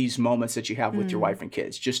 enjoy these moments that you have with your wife and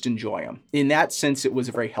kids. Just enjoy them. In that sense, it was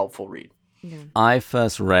a very helpful read. Yeah. I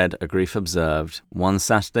first read A Grief Observed one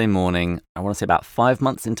Saturday morning, I want to say about 5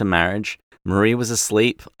 months into marriage. Marie was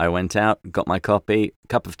asleep. I went out, got my copy,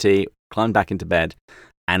 cup of tea, climbed back into bed,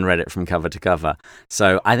 and read it from cover to cover.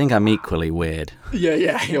 So I think I'm equally weird.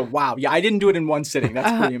 Yeah. Wow. Yeah, I didn't do it in one sitting. That's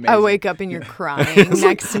pretty amazing. I wake up and you're crying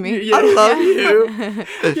next to me. Yeah, I love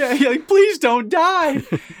you. Yeah, you're like, please don't die.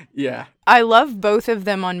 Yeah. I love both of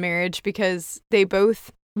them on marriage because they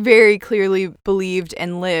both very clearly believed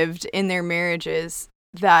and lived in their marriages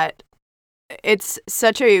that it's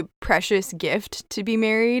such a precious gift to be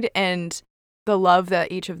married, and the love that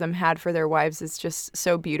each of them had for their wives is just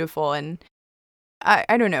so beautiful. And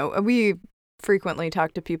I don't know, we frequently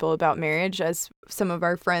talk to people about marriage as some of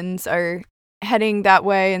our friends are heading that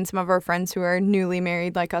way and some of our friends who are newly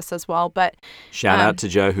married like us as well. But shout out to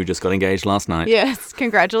Joe, who just got engaged last night. Yes,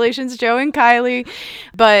 congratulations, Joe and Kylie.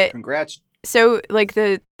 But congrats. So like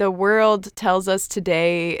the world tells us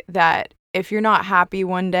today that if you're not happy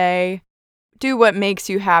one day, do what makes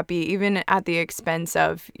you happy, even at the expense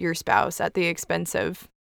of your spouse, at the expense of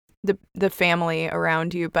the family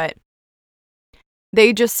around you. But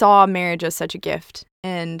they just saw marriage as such a gift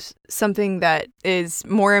and something that is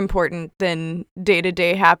more important than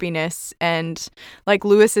day-to-day happiness. And like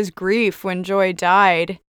Lewis's grief when Joy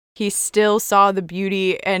died, he still saw the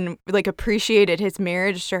beauty and like appreciated his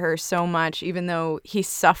marriage to her so much, even though he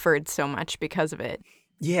suffered so much because of it.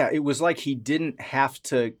 Yeah, it was like he didn't have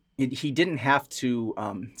to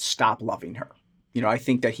stop loving her. I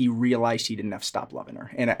think that he realized he didn't have to stop loving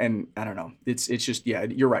her. And I don't know. It's just, yeah,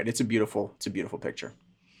 you're right. It's a beautiful picture.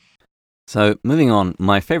 So moving on,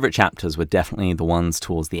 my favorite chapters were definitely the ones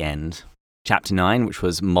towards the end. Chapter 9, which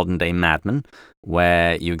was Modern Day Madmen,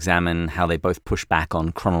 where you examine how they both push back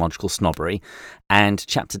on chronological snobbery. And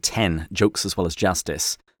Chapter 10, Jokes as Well as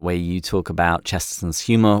Justice, where you talk about Chesterton's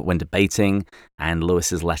humor when debating and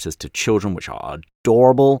Lewis's letters to children, which are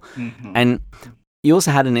adorable. Mm-hmm. And you also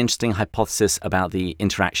had an interesting hypothesis about the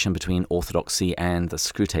interaction between orthodoxy and the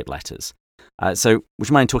Screwtape Letters. So would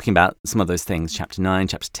you mind talking about some of those things, Chapter 9,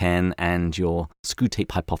 Chapter 10, and your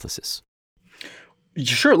Screwtape hypothesis?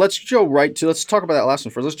 Sure. Let's talk about that last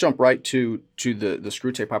one first. Let's jump right to the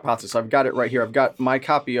Screwtape hypothesis. I've got it right here. I've got my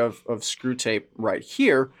copy of Screwtape right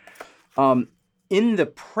here. In the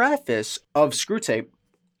preface of Screwtape,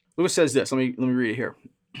 Lewis says this. Let me read it here.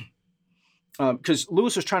 Because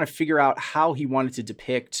Lewis was trying to figure out how he wanted to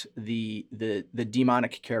depict the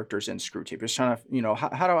demonic characters in Screwtape. He was trying to,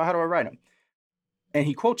 how do I write them? And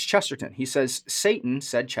he quotes Chesterton. He says, Satan,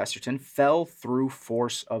 said Chesterton, fell through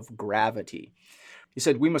force of gravity. He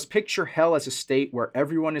said, we must picture hell as a state where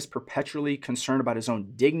everyone is perpetually concerned about his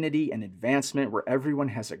own dignity and advancement, where everyone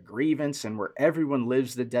has a grievance, and where everyone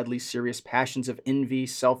lives the deadly serious passions of envy,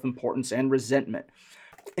 self-importance, and resentment.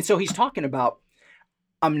 And so he's talking about,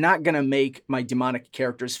 I'm not going to make my demonic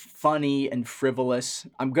characters funny and frivolous.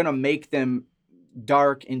 I'm going to make them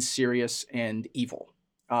dark and serious and evil.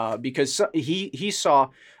 because he saw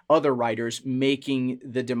other writers making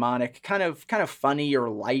the demonic kind of funny or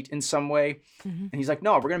light in some way. Mm-hmm. And he's like,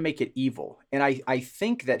 no, we're going to make it evil. And I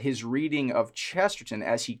think that his reading of Chesterton,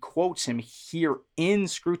 as he quotes him here in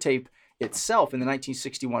Screwtape itself in the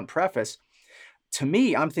 1961 preface, to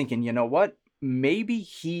me, I'm thinking, you know what? Maybe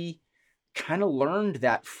he kind of learned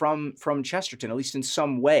that from Chesterton, at least in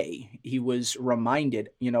some way. He was reminded,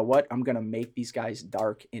 you know what? I'm going to make these guys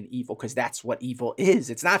dark and evil because that's what evil is.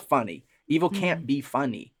 It's not funny. Evil can't be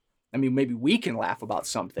funny. I mean, maybe we can laugh about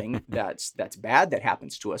something that's bad that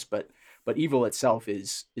happens to us, but evil itself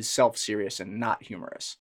is self-serious and not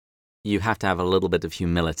humorous. You have to have a little bit of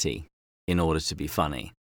humility in order to be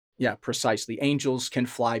funny. Yeah, precisely. Angels can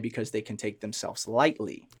fly because they can take themselves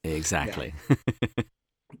lightly. Exactly. Yeah.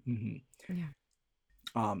 Mm-hmm. Yeah.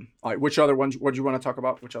 All right, which other ones? What do you want to talk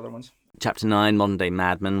about? Which other ones? Chapter 9, Modern Day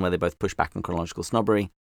Madmen, where they both push back on chronological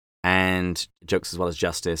snobbery, and Jokes as Well as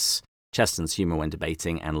Justice, Chesterton's humor when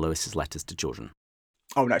debating, and Lewis's letters to children.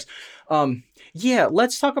 Oh, nice. Yeah,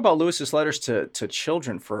 let's talk about Lewis's letters to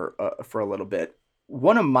children for a little bit.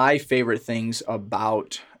 One of my favorite things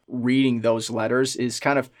about reading those letters is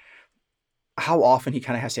kind of how often he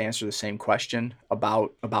kind of has to answer the same question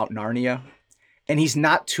about Narnia, and he's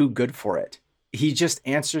not too good for it. He just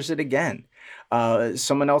answers it again.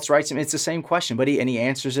 Someone else writes him, it's the same question, but he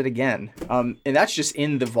answers it again. And that's just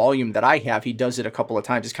in the volume that I have. He does it a couple of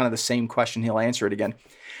times. It's kind of the same question. He'll answer it again.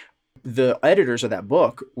 The editors of that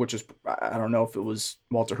book, which is, I don't know if it was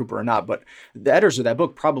Walter Hooper or not, but the editors of that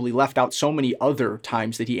book probably left out so many other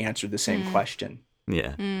times that he answered the same question.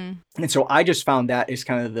 Yeah. And so I just found that is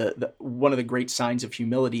kind of the one of the great signs of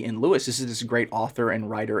humility in Lewis. This is this great author and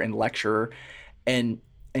writer and lecturer, and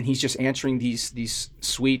he's just answering these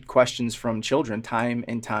sweet questions from children time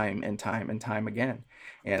and time and time and time again.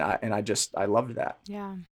 And I loved that.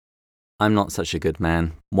 Yeah. I'm not such a good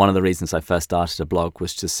man. One of the reasons I first started a blog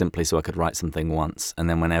was just simply so I could write something once, and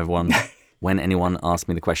then when anyone asked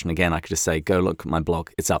me the question again, I could just say, "Go look at my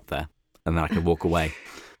blog; it's up there," and then I could walk away.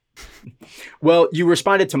 Well, you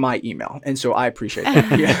responded to my email, and so I appreciate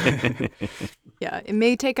that. Yeah. Yeah, it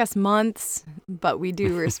may take us months, but we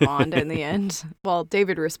do respond in the end. Well,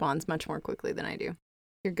 David responds much more quickly than I do.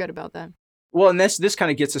 You're good about that. Well, and this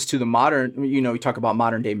kind of gets us to the modern, we talk about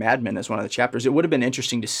modern day madmen as one of the chapters. It would have been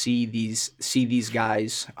interesting to see these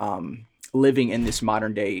guys living in this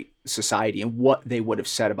modern day society and what they would have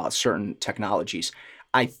said about certain technologies.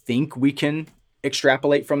 I think we can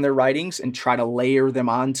extrapolate from their writings and try to layer them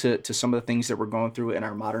on to some of the things that we're going through in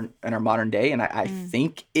our modern day. And I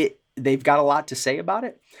think they've got a lot to say about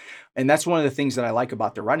it. And that's one of the things that I like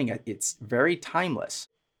about their writing. It's very timeless.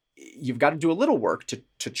 You've got to do a little work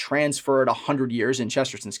to transfer it 100 years, in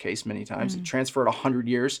Chesterton's case, many times, transfer it 100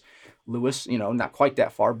 years. Lewis, not quite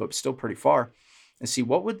that far, but still pretty far, and see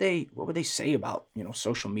what would they say about,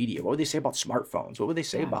 social media? What would they say about smartphones? What would they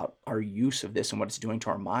say about our use of this and what it's doing to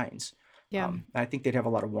our minds? Yeah. I think they'd have a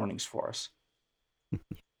lot of warnings for us.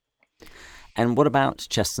 And what about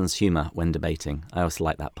Chesterton's humor when debating? I also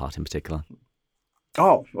like that part in particular.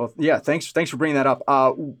 Oh, well, yeah, thanks for bringing that up.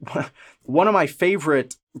 One of my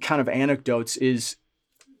favorite kind of anecdotes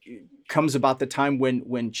comes about the time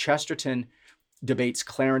when Chesterton debates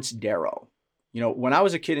Clarence Darrow. When I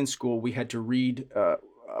was a kid in school, we had to read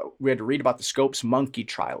about the Scopes monkey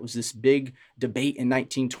trial. It was this big debate in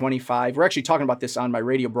 1925. We're actually talking about this on my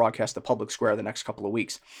radio broadcast, The Public Square, the next couple of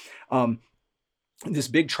weeks. This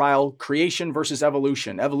big trial, creation versus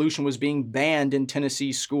evolution. Evolution was being banned in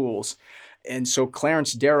Tennessee schools. And so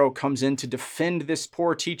Clarence Darrow comes in to defend this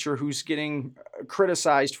poor teacher who's getting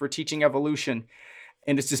criticized for teaching evolution.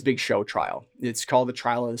 And it's this big show trial. It's called the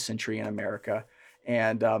Trial of the Century in America.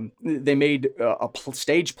 And they made a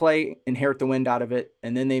stage play, Inherit the Wind, out of it.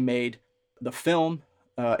 And then they made the film,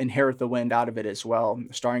 Inherit the Wind, out of it as well,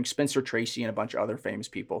 starring Spencer Tracy and a bunch of other famous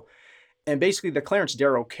people. And basically the Clarence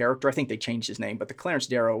Darrow character, I think they changed his name, but the Clarence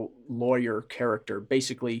Darrow lawyer character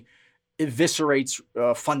basically eviscerates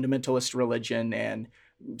fundamentalist religion and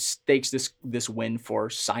stakes this win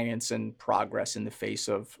for science and progress in the face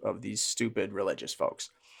of these stupid religious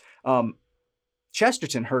folks.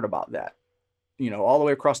 Chesterton heard about that, all the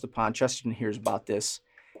way across the pond. Chesterton hears about this.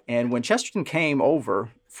 And when Chesterton came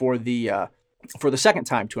over for the second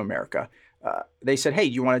time to America, they said, "Hey,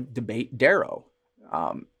 do you want to debate Darrow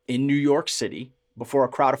in New York City before a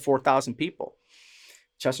crowd of 4,000 people?"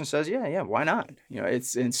 Chesterton says, yeah, why not?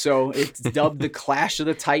 So it's dubbed the Clash of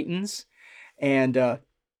the Titans. And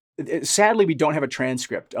sadly, we don't have a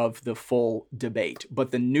transcript of the full debate,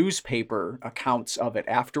 but the newspaper accounts of it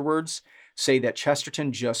afterwards say that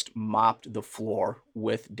Chesterton just mopped the floor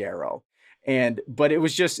with Darrow. But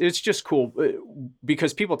it's just cool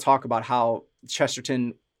because people talk about how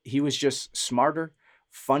Chesterton, he was just smarter,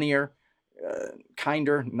 funnier,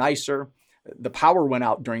 kinder, nicer. The power went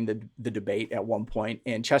out during the debate at one point,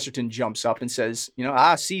 and Chesterton jumps up and says,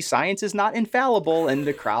 see, science is not infallible, and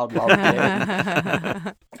the crowd loved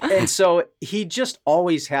it. And so he just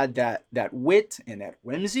always had that wit and that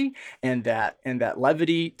whimsy and that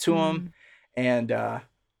levity to him. And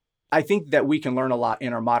I think that we can learn a lot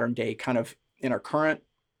in our modern day, kind of in our current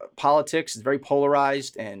politics. It's very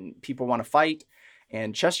polarized, and people want to fight.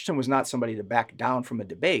 And Chesterton was not somebody to back down from a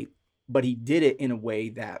debate, but he did it in a way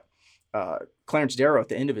that Clarence Darrow at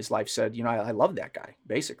the end of his life said, I love that guy,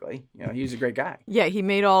 basically. He was a great guy. Yeah, he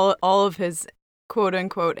made all of his quote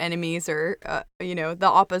unquote enemies or, the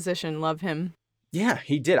opposition love him. Yeah,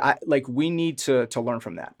 he did. We need to learn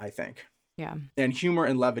from that, I think. Yeah. And humor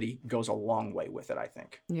and levity goes a long way with it, I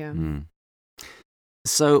think. Yeah.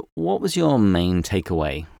 So what was your main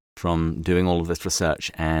takeaway from doing all of this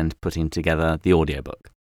research and putting together the audiobook?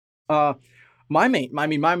 My main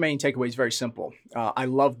takeaway is very simple. I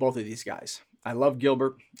love both of these guys. I love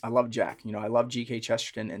Gilbert. I love Jack. I love G.K.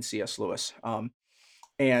 Chesterton and C.S. Lewis.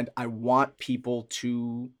 And I want people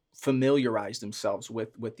to familiarize themselves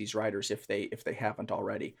with these writers if they haven't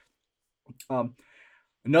already.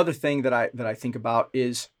 Another thing that I think about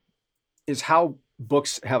is how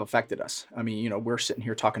books have affected us. I mean, we're sitting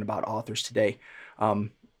here talking about authors today.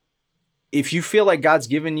 If you feel like God's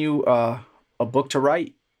given you a book to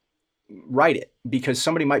write it, because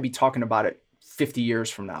somebody might be talking about it 50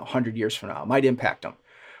 years from now, 100 years from now. It might impact them.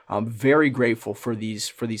 I'm very grateful for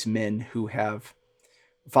these men who have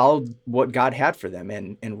followed what God had for them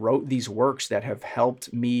and wrote these works that have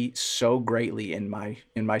helped me so greatly in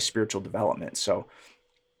my spiritual development. So,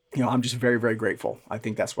 I'm just very, very grateful. I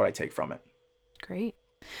think that's what I take from it. Great.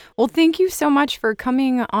 Well, thank you so much for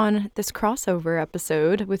coming on this crossover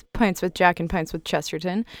episode with Pints with Jack and Pints with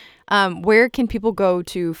Chesterton. Where can people go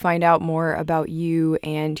to find out more about you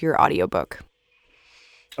and your audiobook?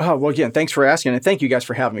 Oh, well, again, thanks for asking, and thank you guys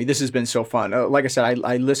for having me. This has been so fun. Like I said,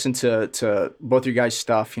 I listen to both your guys'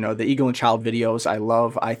 stuff. The Eagle and Child videos I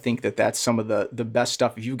love. I think that's some of the best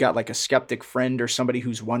stuff. If you've got like a skeptic friend or somebody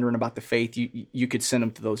who's wondering about the faith, you could send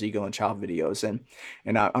them to those Eagle and Child videos.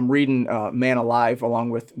 And I'm reading Man Alive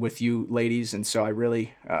along with you ladies, and so I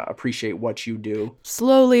really appreciate what you do.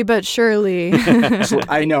 Slowly but surely. So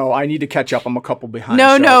I know I need to catch up. I'm a couple behind.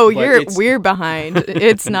 We're behind.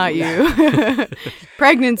 It's not you.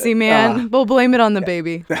 Pregnancy, man. We'll blame it on the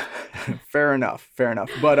baby. Fair enough.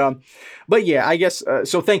 But yeah, I guess,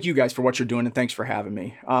 so thank you guys for what you're doing, and thanks for having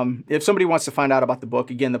me. If somebody wants to find out about the book,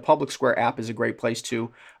 again, the Public Square app is a great place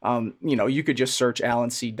too. You could just search Alan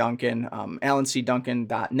C. Duncan.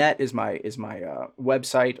 AlanCDuncan.net is my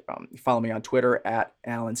website. Follow me on Twitter at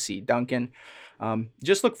Alan C. Duncan.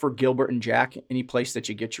 Just look for Gilbert and Jack any place that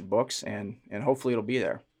you get your books, and hopefully it'll be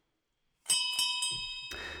there.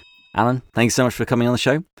 Alan, thanks so much for coming on the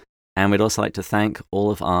show. And we'd also like to thank all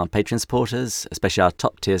of our Patreon supporters, especially our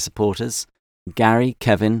top tier supporters: Gary,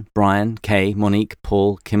 Kevin, Brian, Kay, Monique,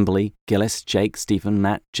 Paul, Kimberly, Gillis, Jake, Stephen,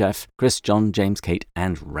 Matt, Jeff, Chris, John, James, Kate,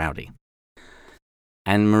 and Rowdy.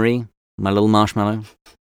 And Marie, my little marshmallow,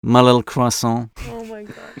 my little croissant. Oh my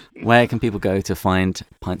God. Where can people go to find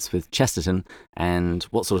Pints with Chesterton, and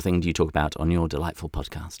what sort of thing do you talk about on your delightful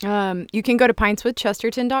podcast? You can go to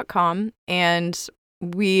pintswithchesterton.com, and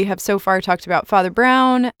we have so far talked about Father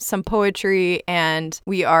Brown, some poetry, and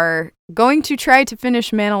we are going to try to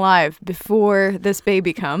finish Man Alive before this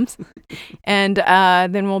baby comes. And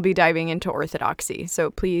then we'll be diving into orthodoxy. So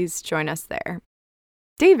please join us there.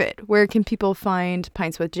 David, where can people find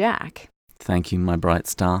Pints with Jack? Thank you, my bright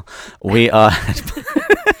star. We are...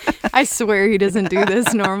 I swear he doesn't do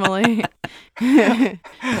this normally. You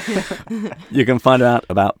can find out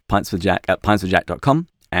about Pints with Jack at pintswithjack.com.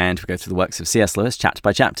 And we go through the works of C.S. Lewis chapter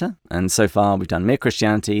by chapter. And so far, we've done Mere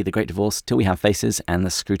Christianity, The Great Divorce, Till We Have Faces, and the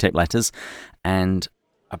Screwtape Letters. And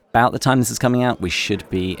about the time this is coming out, we should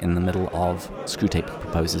be in the middle of Screwtape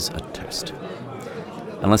Proposes a Toast.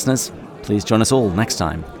 And listeners, please join us all next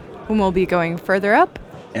time, when we'll be going further up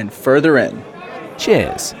and further in.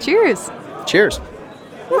 Cheers. Cheers. Cheers.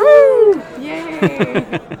 Woo!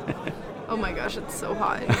 Yay! Oh my gosh, it's so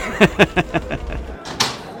hot.